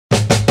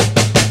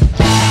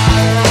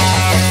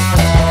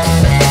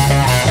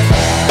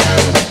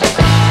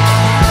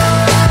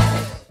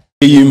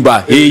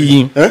Enyimba,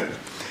 Enyim.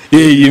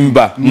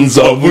 Enyimba,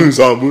 Nzobu,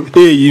 Nzobu.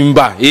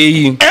 Enyimba,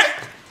 Enyim.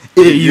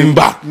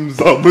 Enyimba,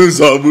 Nzobu,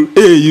 Nzobu.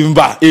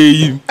 Enyimba,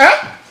 Enyim.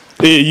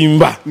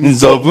 Enyimba,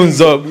 Nzobu,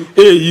 Nzobu.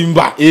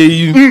 Enyimba,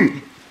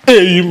 Enyim.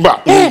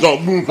 Enyimba,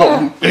 Nzobu,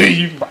 Nzobu.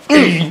 Enyimba,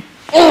 Enyim.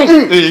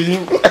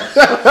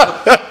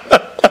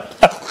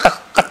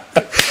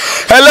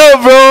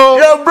 Hello, bro.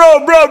 Yeah,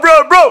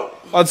 bro.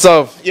 What's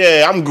up?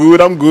 Yeah, I'm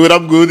good.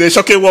 A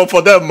shocking one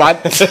for them, man.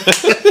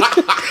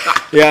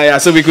 Yeah.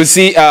 So we could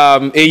see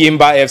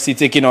Enyimba FC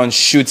taking on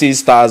Shooting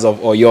Stars of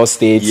Oyo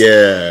State,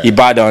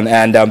 Ibadan,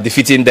 and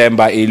defeating them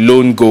by a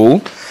lone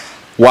goal.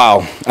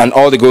 Wow. And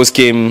all the goals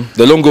came,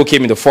 the lone goal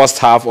came in the first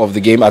half of the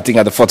game, I think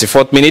at the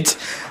 44th minute,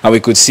 and we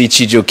could see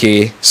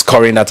Chijioke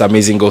scoring that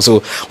amazing goal.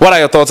 So what are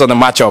your thoughts on the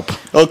matchup?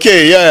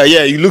 Okay,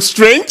 yeah. It looks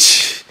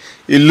strange.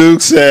 It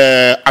looks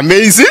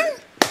amazing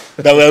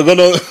that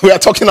we are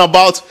talking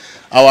about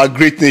our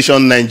great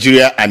nation,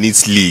 Nigeria, and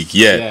its league.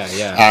 Yeah.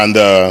 And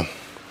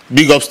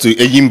big ups to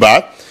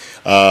Enyimba.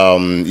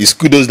 It's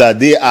kudos that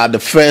they are the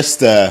first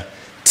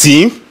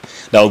team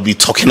that will be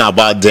talking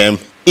about them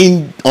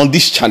on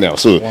this channel.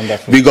 So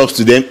wonderful. Big ups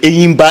to them.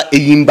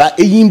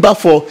 Enyimba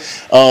for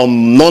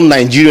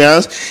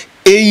non-Nigerians.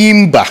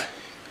 Enyimba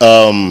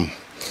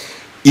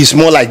is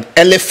more like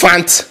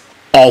elephant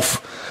of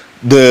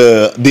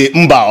the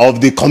Mba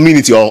of the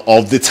community or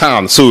of the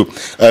town. So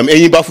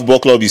Enyimba Football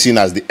Club is seen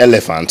as the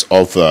elephant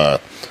of the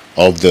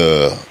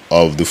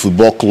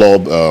football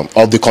club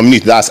of the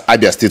community. That's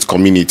Abia State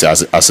community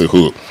as a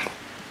whole.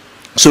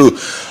 So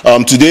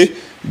today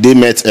they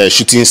met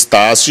Shooting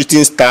Stars.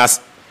 Shooting Stars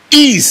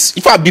is,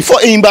 in fact, before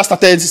Enyimba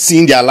started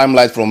seeing their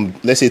limelight from,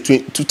 let's say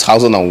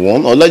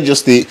 2001, or let's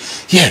just say,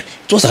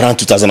 it was around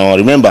 2001.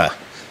 Remember,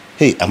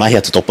 hey, am I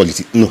here to talk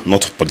politics? No,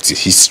 not politics,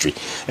 history.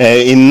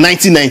 In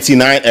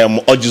 1999,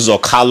 Ojuzo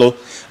Kalo,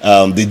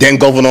 the then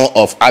governor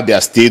of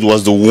Abia State,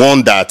 was the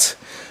one that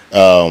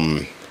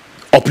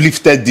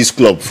uplifted this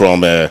club from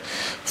the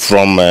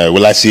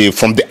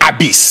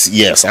abyss.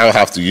 Yes, I'll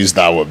have to use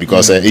that word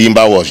because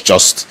Enyimba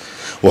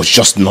was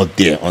just not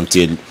there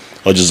until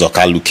Ojuzo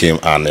Kalu came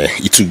and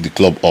he took the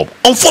club up.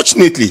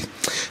 Unfortunately,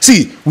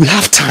 see, we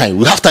have time.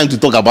 We have time to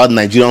talk about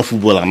Nigerian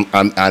football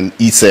and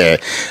its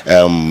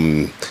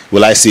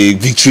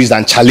victories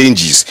and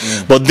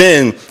challenges. But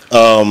then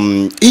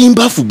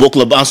Enyimba Football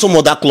Club and some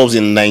other clubs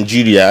in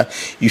Nigeria,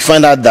 you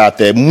find out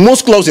that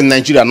most clubs in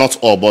Nigeria, not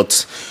all,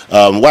 but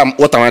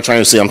what am I trying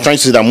to say? I'm trying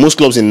to say that most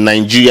clubs in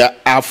Nigeria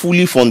are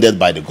fully funded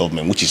by the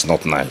government, which is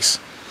not nice.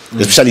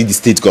 Especially the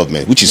state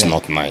government, which is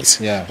not nice.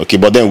 Okay,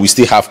 but then we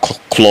still have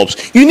clubs,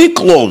 unique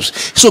clubs.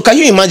 So can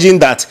you imagine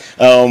that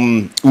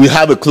we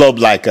have a club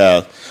like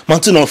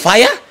Mountain on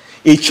Fire,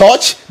 a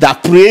church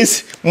that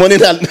prays money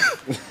that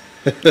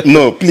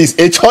no, please,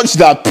 a church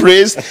that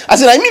prays.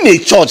 I mean a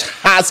church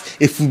has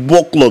a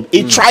football club,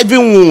 a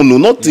thriving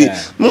one, not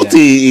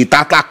a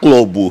Tata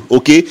club.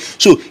 Okay,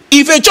 so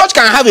if a church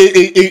can have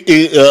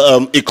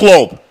a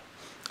club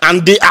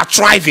and they are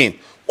thriving,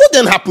 what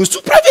then happens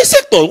to private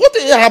sector? What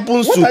then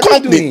happens to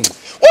company?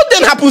 What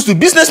then happens to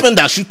businessmen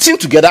that should team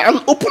together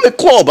and open a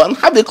club and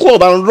have a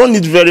club and run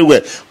it very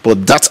well?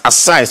 But that's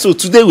aside. So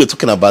today we're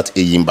talking about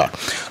Enyimba.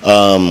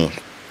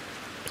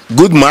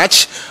 Good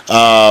match.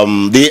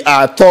 They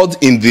are third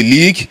in the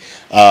league,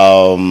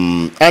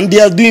 and they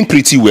are doing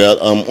pretty well.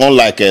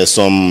 Unlike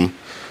some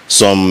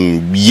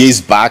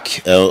years back,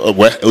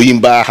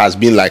 Enyimba has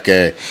been like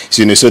a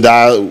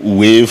Sinusoda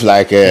wave,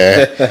 like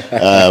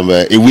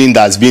a wind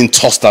that's been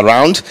tossed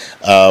around.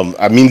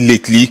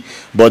 Lately,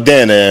 but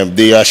then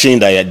they are saying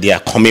that they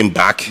are coming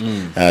back.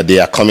 They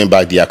are coming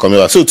back.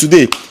 So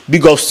today,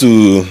 big ups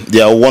to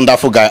their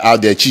wonderful guy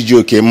out there,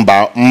 Chijioke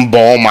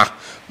Mba.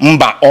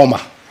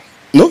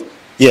 No,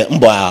 yeah,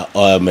 Mba.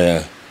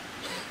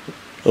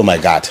 Oh my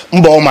God,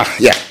 Mba.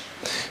 Yeah.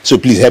 So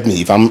please help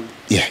me if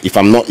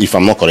I'm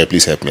not correct,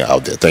 please help me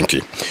out there. Thank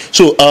you.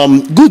 So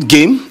good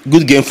game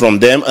from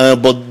them.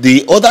 But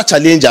the other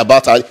challenge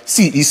about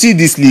you see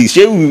this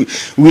league.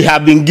 We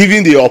have been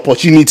given the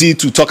opportunity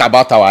to talk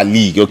about our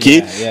league.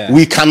 Okay,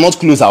 we cannot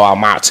close our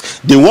mouth.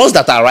 The ones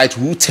that are right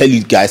will tell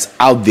you guys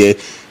out there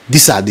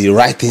these are the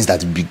right things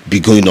that be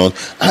going on,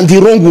 and the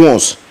wrong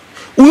ones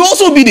we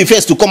also be the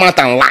first to come out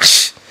and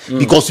lash.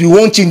 Because we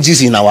want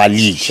changes in our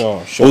league.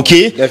 Sure.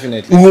 Okay,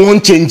 definitely. We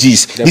want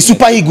changes. Definitely. The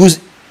Super Eagles.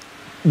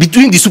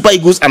 Between the Super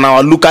Eagles and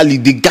our local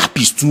league, the gap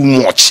is too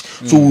much.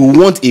 So we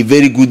want a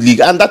very good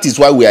league, and that is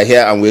why we are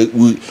here and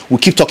we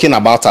keep talking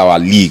about our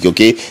league.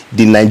 Okay,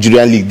 the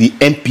Nigerian league, the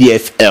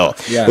NPFL.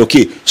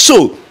 Okay,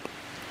 so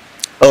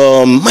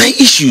my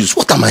issues.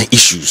 What are my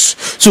issues?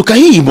 So can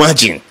you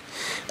imagine?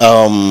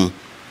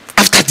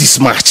 After this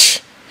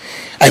match,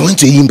 I went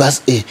to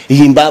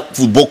Enyimba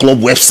Football Club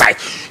website.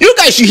 You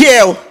guys should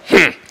hear.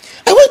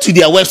 I went to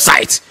their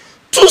website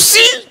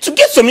to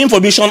get some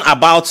information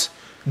about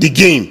the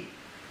game.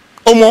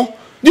 Omo,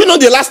 do you know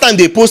the last time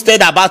they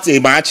posted about a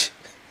match?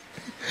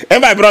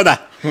 And my brother,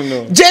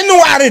 no.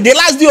 January, the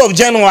last day of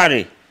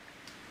January.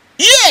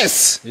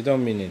 Yes. You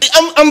don't mean it.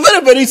 I'm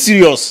very, very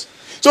serious.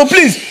 So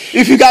please,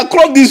 if you can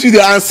crop this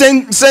video and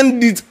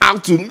send it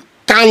out to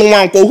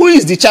Kanwanko, who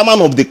is the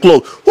chairman of the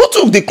club, who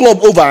took the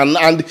club over,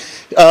 and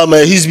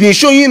he's been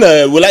showing,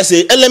 will I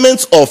say,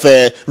 elements of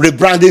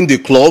rebranding the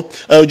club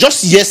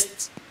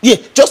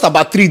just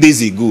about 3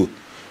 days ago.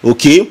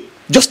 Okay,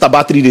 just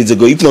about 3 days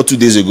ago, if not 2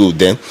 days ago,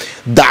 then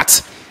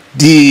that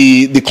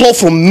the club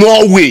from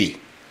Norway,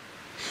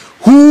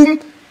 whom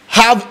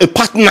have a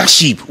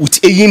partnership with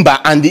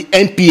Enyimba and the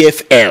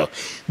NPFL,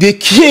 they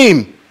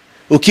came,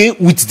 okay,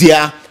 with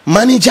their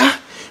manager,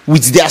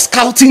 with their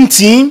scouting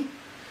team,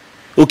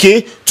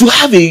 okay, to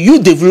have a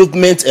youth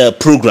development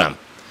program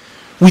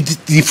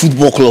with the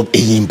football club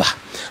Enyimba.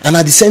 And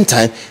at the same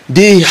time,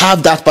 they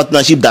have that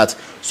partnership that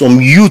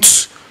some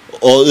youths,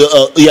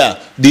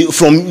 youth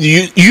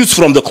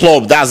from the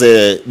club, that's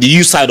the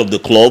youth side of the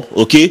club,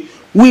 okay,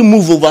 we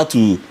move over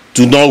to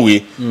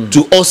Norway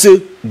to also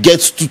get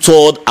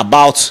tutored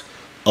about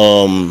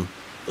playing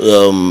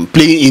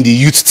in the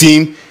youth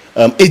team,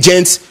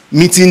 agents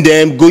meeting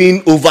them,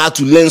 going over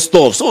to learn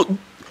stuff. So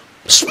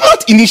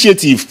smart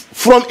initiative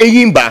from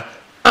Enyimba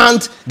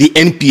and the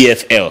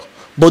NPFL.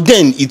 But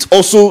then it's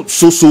also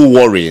so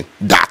worrying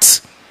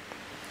that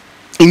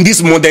in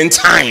this modern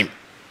time,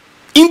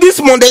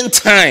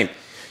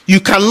 you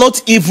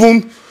cannot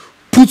even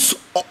put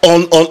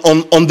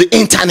on the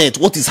internet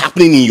what is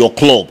happening in your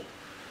club.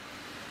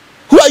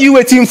 Who are you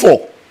waiting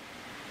for?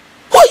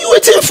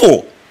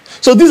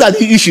 So these are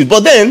the issues.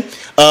 But then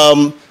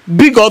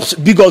big ups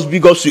to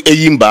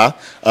Enyimba.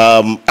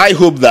 I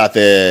hope that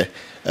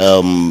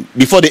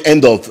before the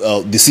end of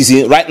the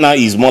season, right now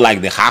is more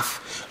like the half.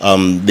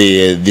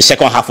 The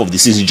second half of the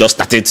season just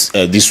started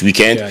this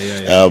weekend.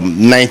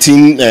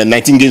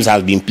 19 games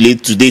have been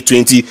played today,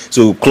 20.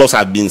 So clubs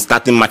have been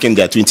starting marking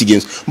their 20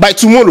 games. By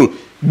tomorrow,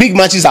 big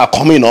matches are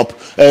coming up.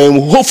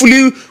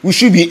 Hopefully, we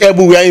should be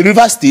able. We are in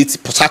Rivers State,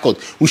 Port Harcourt.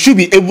 We should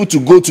be able to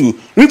go to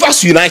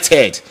Rivers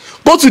United,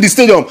 go to the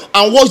stadium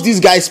and watch these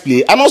guys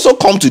play, and also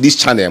come to this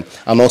channel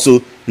and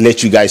also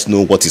let you guys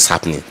know what is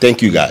happening.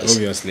 Thank you, guys.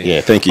 Obviously.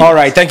 Yeah, thank you. All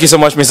right. Thank you so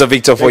much, Mr.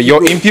 Victor, for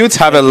your input.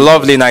 Have a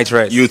lovely night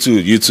rest. You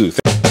too.